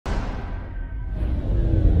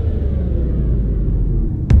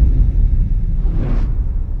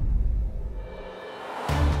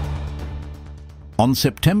On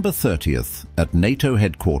September 30th, at NATO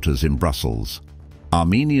headquarters in Brussels,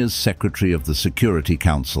 Armenia's Secretary of the Security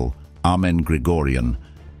Council, Armen Grigoryan,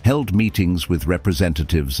 held meetings with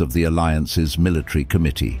representatives of the alliance's military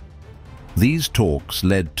committee. These talks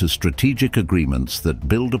led to strategic agreements that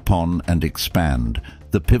build upon and expand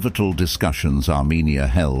the pivotal discussions Armenia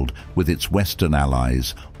held with its Western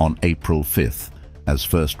allies on April 5th, as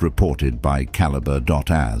first reported by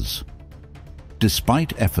caliber.az.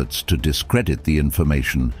 Despite efforts to discredit the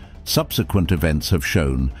information, subsequent events have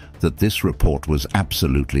shown that this report was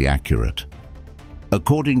absolutely accurate.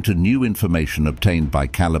 According to new information obtained by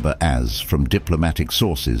caliber.az from diplomatic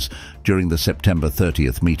sources during the September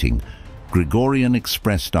 30th meeting, Grigoryan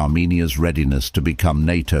expressed Armenia's readiness to become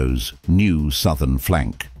NATO's new southern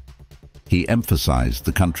flank. He emphasized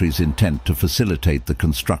the country's intent to facilitate the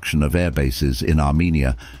construction of air bases in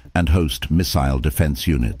Armenia and host missile defense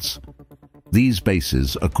units. These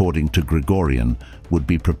bases, according to Grigoryan, would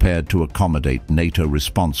be prepared to accommodate NATO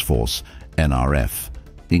Response Force, NRF,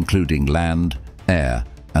 including land, air,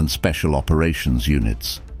 and special operations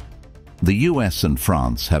units. The US and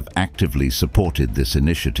France have actively supported this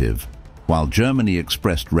initiative, while Germany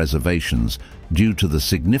expressed reservations due to the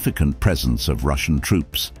significant presence of Russian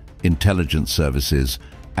troops, intelligence services,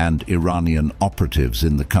 and Iranian operatives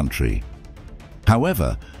in the country.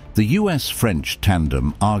 However, the US-French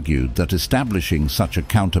tandem argued that establishing such a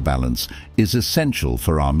counterbalance is essential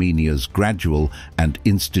for Armenia's gradual and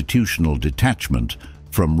institutional detachment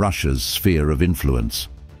from Russia's sphere of influence.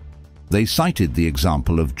 They cited the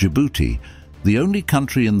example of Djibouti, the only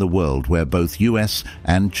country in the world where both US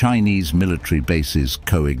and Chinese military bases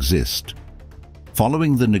coexist.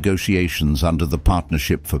 Following the negotiations under the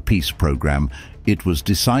Partnership for Peace program, it was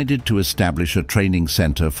decided to establish a training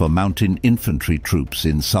center for mountain infantry troops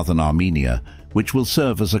in southern Armenia, which will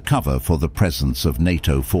serve as a cover for the presence of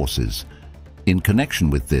NATO forces. In connection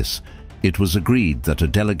with this, it was agreed that a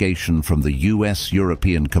delegation from the US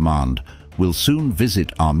European Command will soon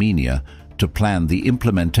visit Armenia to plan the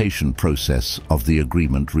implementation process of the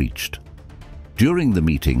agreement reached. During the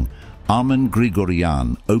meeting, Armen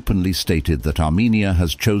Grigoryan openly stated that Armenia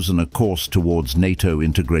has chosen a course towards NATO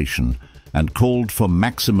integration and called for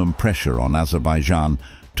maximum pressure on Azerbaijan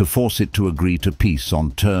to force it to agree to peace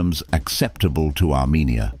on terms acceptable to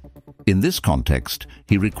Armenia. In this context,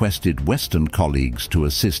 he requested Western colleagues to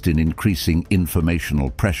assist in increasing informational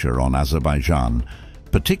pressure on Azerbaijan,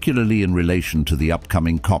 particularly in relation to the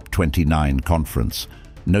upcoming COP29 conference,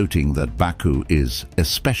 noting that Baku is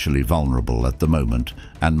especially vulnerable at the moment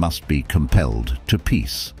and must be compelled to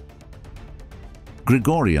peace.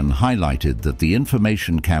 Grigoryan highlighted that the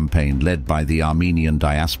information campaign led by the Armenian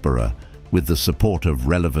diaspora, with the support of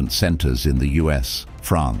relevant centers in the US,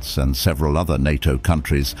 France, and several other NATO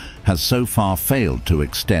countries, has so far failed to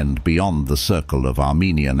extend beyond the circle of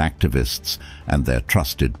Armenian activists and their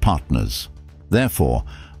trusted partners. Therefore,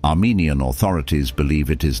 Armenian authorities believe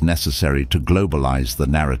it is necessary to globalize the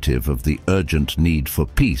narrative of the urgent need for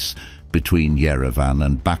peace between Yerevan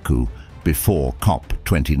and Baku before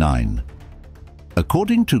COP29.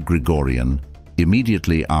 According to Grigoryan,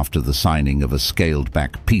 immediately after the signing of a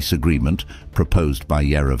scaled-back peace agreement proposed by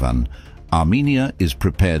Yerevan, Armenia is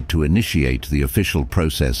prepared to initiate the official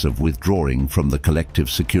process of withdrawing from the Collective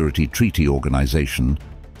Security Treaty Organization,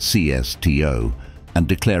 CSTO, and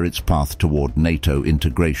declare its path toward NATO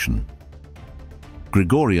integration.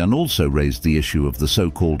 Grigoryan also raised the issue of the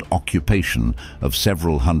so-called occupation of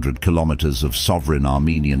several hundred kilometers of sovereign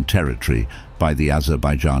Armenian territory by the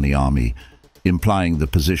Azerbaijani army, implying the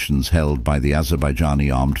positions held by the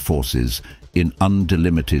Azerbaijani armed forces in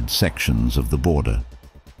undelimited sections of the border.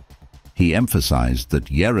 He emphasized that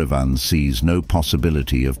Yerevan sees no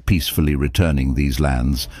possibility of peacefully returning these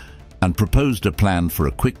lands and proposed a plan for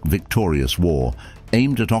a quick victorious war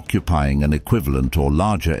aimed at occupying an equivalent or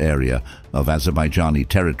larger area of Azerbaijani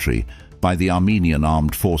territory by the Armenian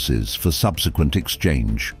armed forces for subsequent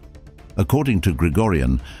exchange. According to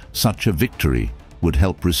Grigoryan, such a victory would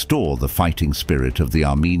help restore the fighting spirit of the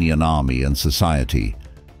Armenian army and society,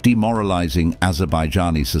 demoralizing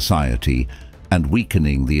Azerbaijani society and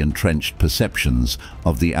weakening the entrenched perceptions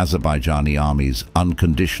of the Azerbaijani army's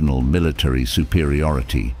unconditional military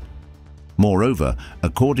superiority. Moreover,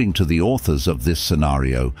 according to the authors of this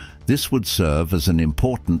scenario, this would serve as an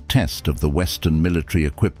important test of the Western military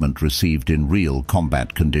equipment received in real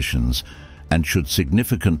combat conditions and should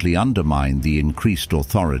significantly undermine the increased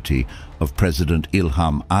authority of President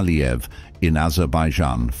Ilham Aliyev in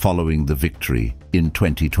Azerbaijan following the victory in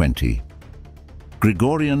 2020.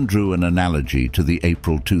 Grigoryan drew an analogy to the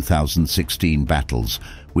April 2016 battles,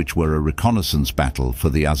 which were a reconnaissance battle for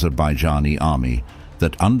the Azerbaijani army,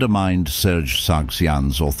 that undermined Serge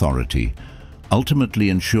Sargsyan's authority, ultimately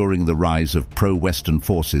ensuring the rise of pro-Western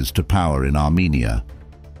forces to power in Armenia.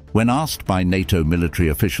 When asked by NATO military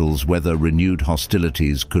officials whether renewed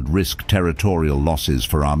hostilities could risk territorial losses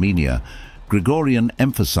for Armenia, Grigoryan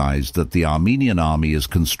emphasized that the Armenian army is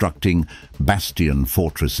constructing bastion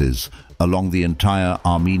fortresses along the entire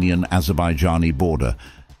Armenian-Azerbaijani border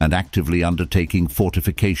and actively undertaking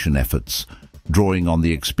fortification efforts, drawing on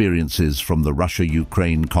the experiences from the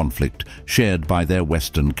Russia-Ukraine conflict shared by their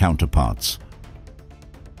Western counterparts.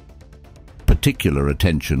 Particular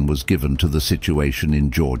attention was given to the situation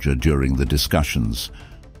in Georgia during the discussions.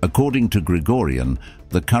 According to Grigoryan,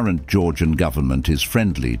 the current Georgian government is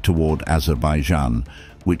friendly toward Azerbaijan,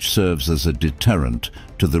 which serves as a deterrent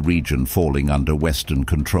to the region falling under Western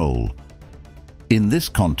control. In this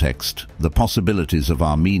context, the possibilities of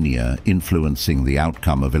Armenia influencing the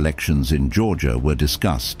outcome of elections in Georgia were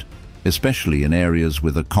discussed, especially in areas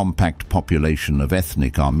with a compact population of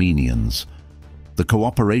ethnic Armenians. The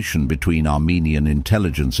cooperation between Armenian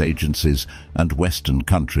intelligence agencies and Western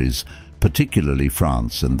countries, particularly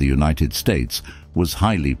France and the United States, was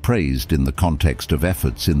highly praised in the context of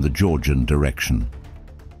efforts in the Georgian direction.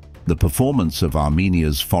 The performance of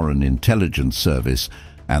Armenia's Foreign Intelligence Service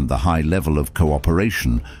and the high level of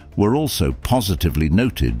cooperation were also positively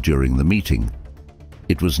noted during the meeting.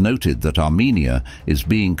 It was noted that Armenia is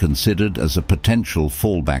being considered as a potential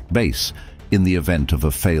fallback base in the event of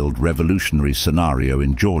a failed revolutionary scenario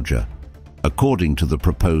in Georgia. According to the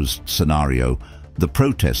proposed scenario, the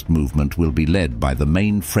protest movement will be led by the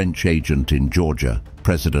main French agent in Georgia,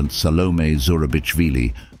 President Salome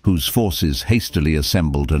Zurabichvili, whose forces hastily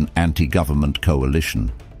assembled an anti-government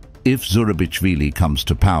coalition. If Zurabichvili comes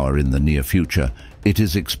to power in the near future, it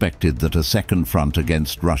is expected that a second front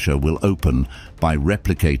against Russia will open by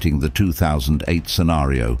replicating the 2008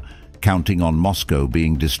 scenario, counting on Moscow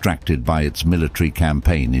being distracted by its military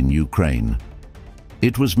campaign in Ukraine.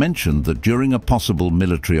 It was mentioned that during a possible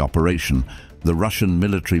military operation, the Russian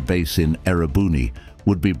military base in Erebuni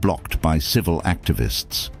would be blocked by civil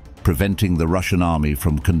activists, preventing the Russian army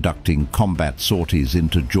from conducting combat sorties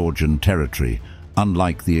into Georgian territory,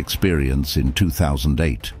 unlike the experience in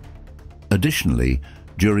 2008. Additionally,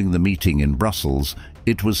 during the meeting in Brussels,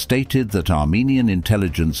 it was stated that Armenian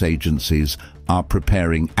intelligence agencies are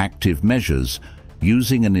preparing active measures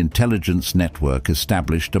using an intelligence network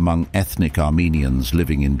established among ethnic Armenians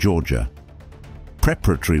living in Georgia.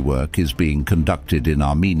 Preparatory work is being conducted in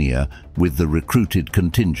Armenia with the recruited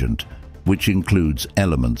contingent, which includes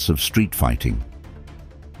elements of street fighting.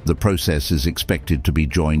 The process is expected to be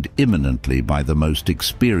joined imminently by the most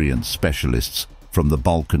experienced specialists from the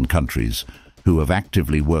Balkan countries, who have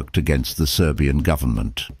actively worked against the Serbian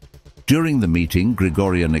government. During the meeting,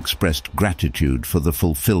 Grigoryan expressed gratitude for the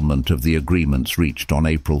fulfillment of the agreements reached on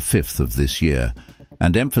April 5th of this year,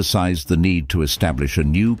 and emphasized the need to establish a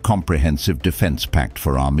new comprehensive defense pact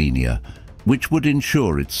for Armenia, which would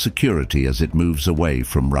ensure its security as it moves away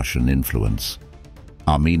from Russian influence.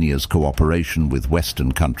 Armenia's cooperation with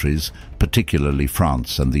Western countries, particularly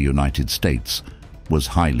France and the United States, was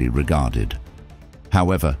highly regarded.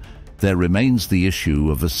 However, there remains the issue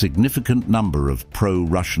of a significant number of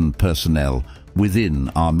pro-Russian personnel within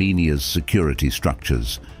Armenia's security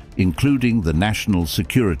structures, including the National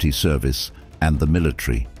Security Service and the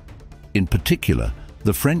military. In particular,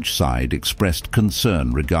 the French side expressed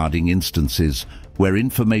concern regarding instances where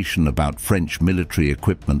information about French military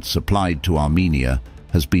equipment supplied to Armenia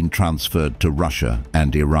has been transferred to Russia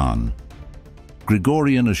and Iran.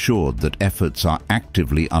 Grigoryan assured that efforts are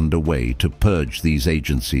actively underway to purge these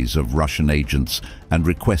agencies of Russian agents and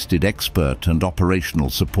requested expert and operational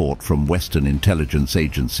support from Western intelligence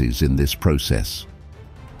agencies in this process.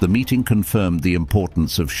 The meeting confirmed the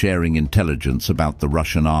importance of sharing intelligence about the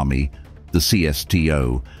Russian army, the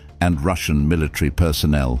CSTO, and Russian military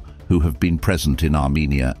personnel who have been present in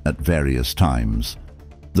Armenia at various times.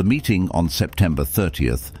 The meeting on September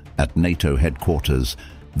 30th at NATO headquarters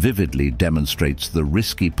vividly demonstrates the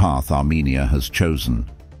risky path Armenia has chosen.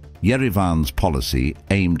 Yerevan's policy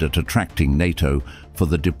aimed at attracting NATO for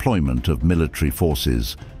the deployment of military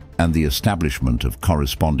forces and the establishment of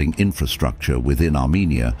corresponding infrastructure within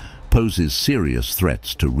Armenia poses serious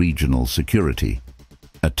threats to regional security.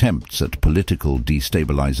 Attempts at political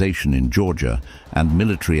destabilization in Georgia and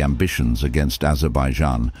military ambitions against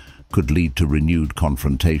Azerbaijan could lead to renewed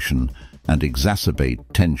confrontation and exacerbate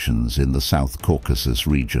tensions in the South Caucasus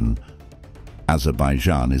region.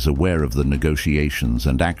 Azerbaijan is aware of the negotiations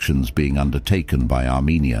and actions being undertaken by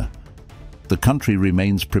Armenia. The country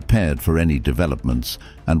remains prepared for any developments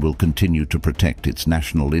and will continue to protect its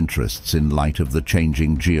national interests in light of the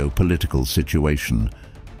changing geopolitical situation.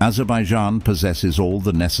 Azerbaijan possesses all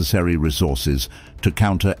the necessary resources to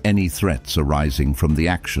counter any threats arising from the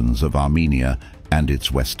actions of Armenia and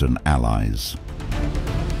its Western allies.